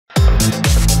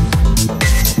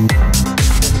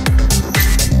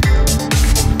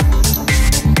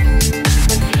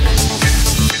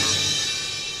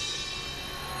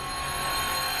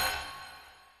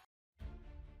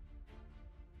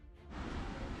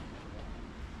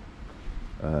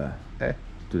Uh,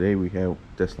 Today we have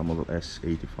Tesla Model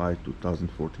S85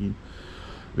 2014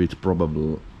 with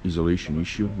probable isolation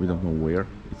issue. We don't know where.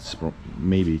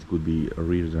 Maybe it could be a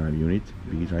rear drive unit,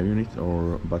 B drive unit,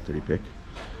 or battery pack.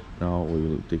 Now we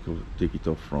will take it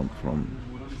off from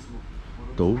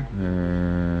door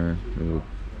and we will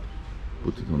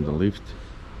put it on the lift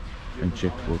and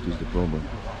check what is the problem.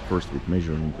 First with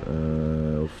measuring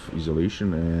of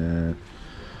isolation, and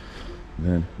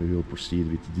then we will proceed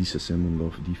with disassembling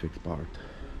of defect part.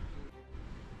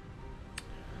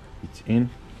 It's in.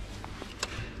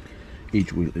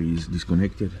 Each wheel is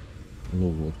disconnected, low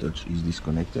voltage is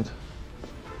disconnected.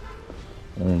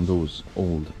 On those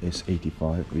old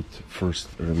S85 with first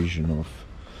revision of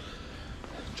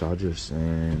chargers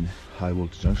and high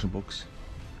voltage junction box,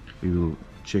 we will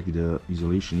check the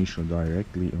isolation issue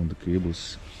directly on the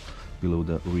cables below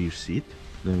the rear seat.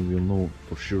 Then we will know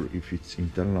for sure if it's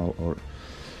internal or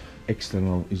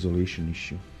external isolation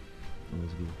issue.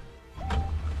 Let's go.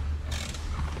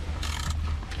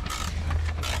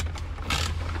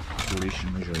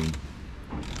 Isolation measuring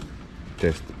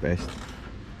test passed.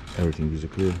 Everything is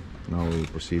okay. Now we'll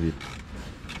proceed with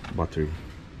battery.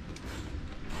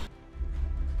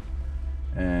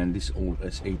 And this old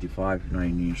S85,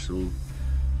 9 years old,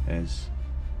 has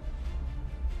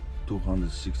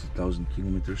 260,000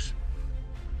 kilometers.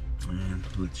 And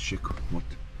let's check what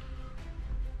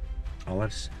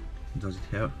alerts does it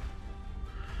have.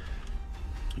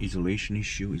 Isolation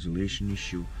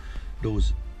issue.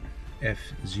 Those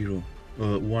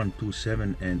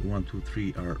F127 and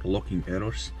 123 are locking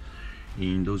errors.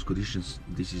 In those conditions,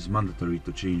 this is mandatory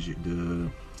to change the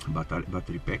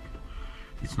battery pack.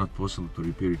 It's not possible to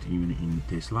repair it even in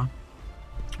Tesla,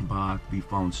 but we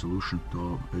found solution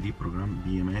to reprogram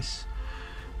BMS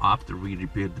after we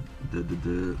repaired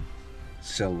the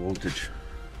cell voltage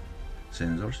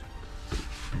sensors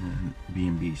and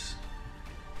BMBs.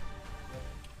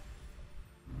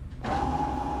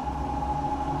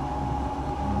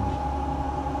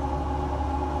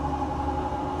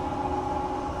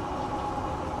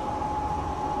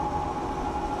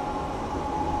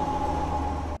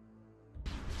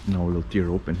 Now we'll tear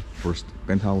open first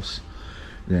penthouse,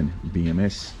 then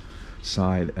BMS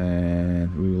side,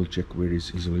 and we will check where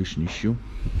is isolation issue.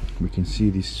 We can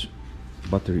see this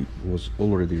battery was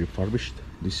already refurbished.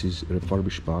 This is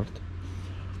refurbished part,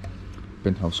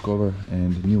 penthouse cover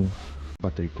and new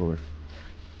battery cover.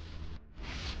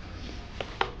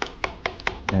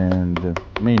 And the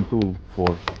main tool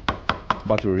for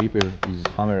battery repair is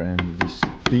hammer and this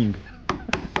thing.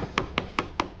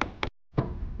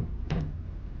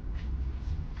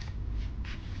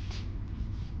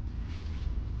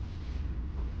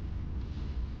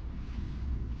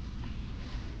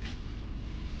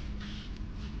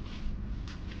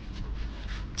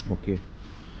 Okay,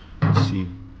 let's see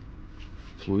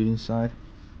fluid inside.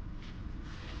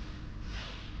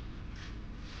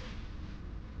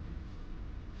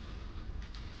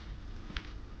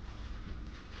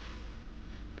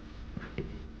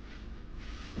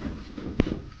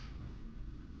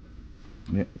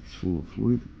 Yeah, it's full of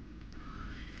fluid.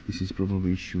 This is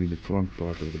probably issue with the front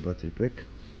part of the battery pack.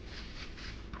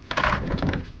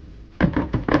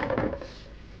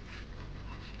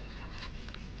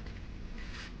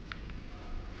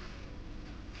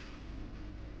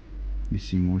 We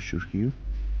see moisture here.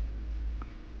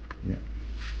 Yeah.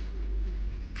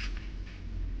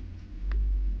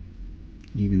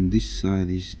 Even this side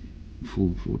is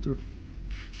full of water.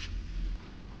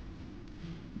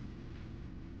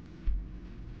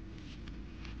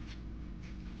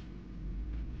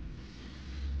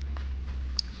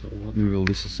 So what we will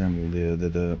disassemble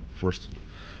the first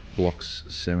blocks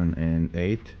 7 and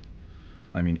 8.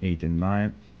 I mean 8 and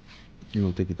 9. We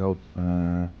will take it out.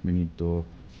 We need to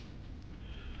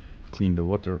clean the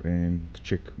water and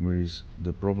check where is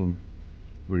the problem,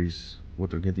 where is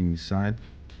water getting inside.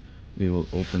 We will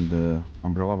open the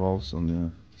umbrella valves on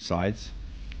the sides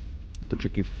to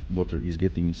check if water is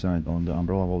getting inside on the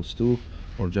umbrella valves too,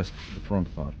 or just the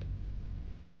front part.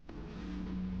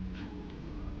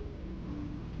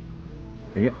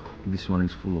 Yeah, this one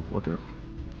is full of water.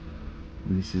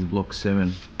 This is block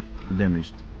 7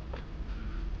 damaged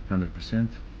 100%.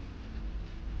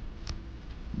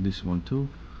 This one too.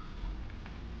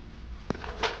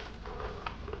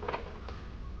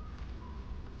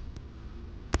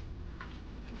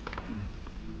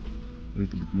 A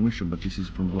little bit moisture, but this is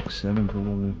from block 7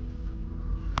 probably.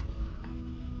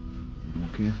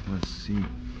 Okay, let's see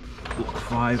block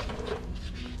 5.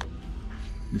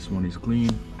 This one is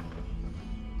clean.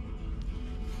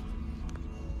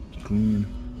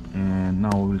 And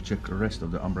now we'll check the rest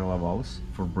of the umbrella valves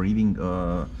for breathing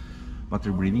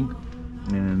battery breathing,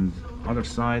 and other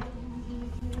side,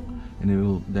 and we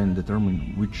will then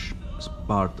determine which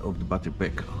part of the battery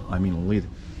pack, I mean lid,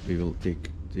 we will take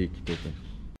it open.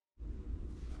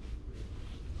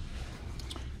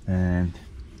 And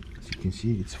as you can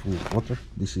see, it's full of water.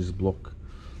 This is block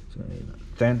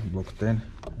 10,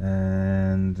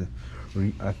 and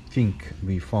I think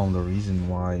we found a reason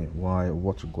why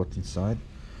water got inside,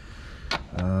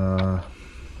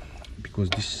 because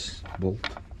this bolt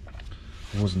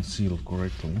wasn't sealed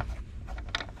correctly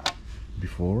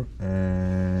before,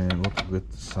 and water got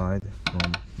inside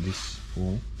from this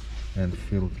hole and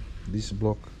filled this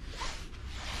block,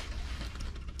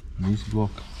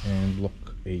 and block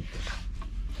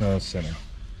 7.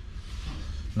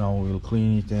 Now we will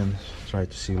clean it and try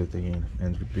to seal it again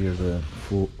and repair the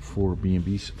four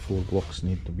BMBs. 4 blocks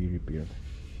need to be repaired.